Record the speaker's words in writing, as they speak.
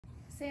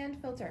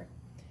Sand filter.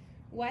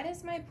 Why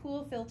does my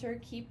pool filter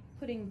keep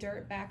putting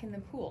dirt back in the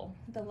pool?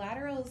 The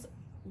laterals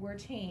were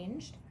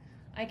changed.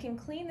 I can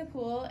clean the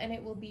pool and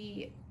it will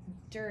be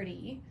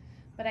dirty,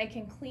 but I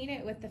can clean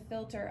it with the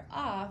filter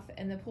off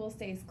and the pool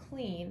stays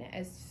clean.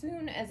 As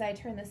soon as I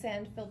turn the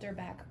sand filter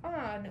back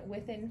on,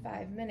 within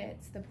 5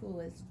 minutes, the pool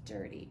is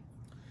dirty.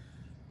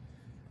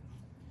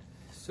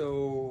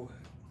 So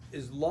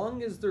as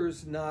long as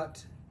there's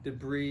not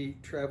debris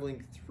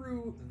traveling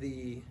through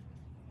the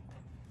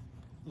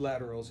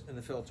laterals in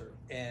the filter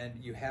and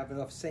you have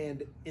enough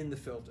sand in the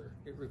filter,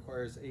 it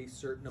requires a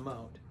certain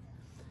amount.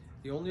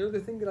 The only other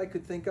thing that I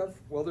could think of,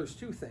 well, there's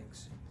two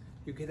things.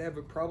 You could have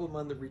a problem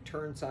on the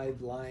return side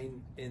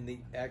line in the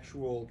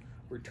actual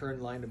return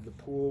line of the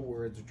pool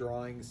where it's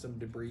drawing some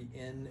debris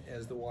in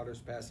as the water's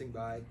passing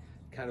by.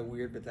 Kind of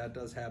weird, but that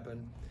does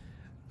happen.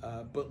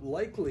 But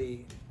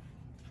likely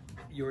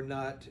you're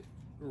not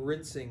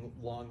rinsing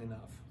long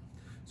enough.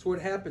 So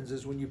what happens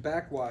is when you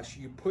backwash,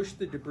 you push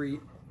the debris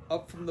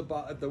up from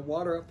the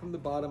water up from the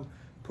bottom,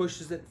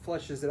 pushes it,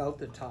 flushes it out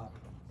the top,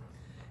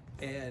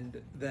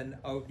 and then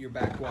out your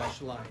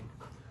backwash line.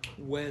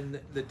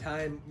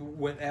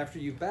 After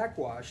you've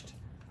backwashed,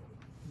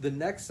 the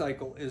next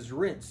cycle is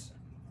rinse,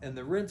 and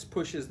the rinse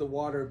pushes the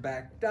water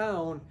back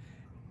down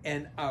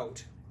and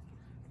out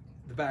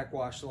the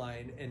backwash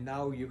line, and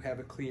now you have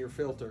a clear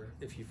filter.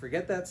 If you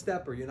forget that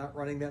step or you're not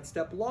running that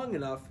step long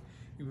enough,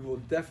 you will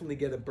definitely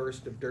get a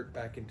burst of dirt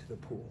back into the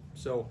pool.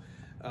 So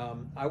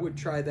I would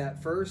try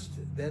that first.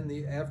 Then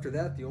after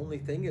that, the only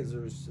thing is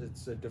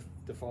it's a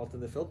default in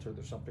the filter.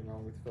 There's something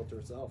wrong with the filter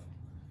itself.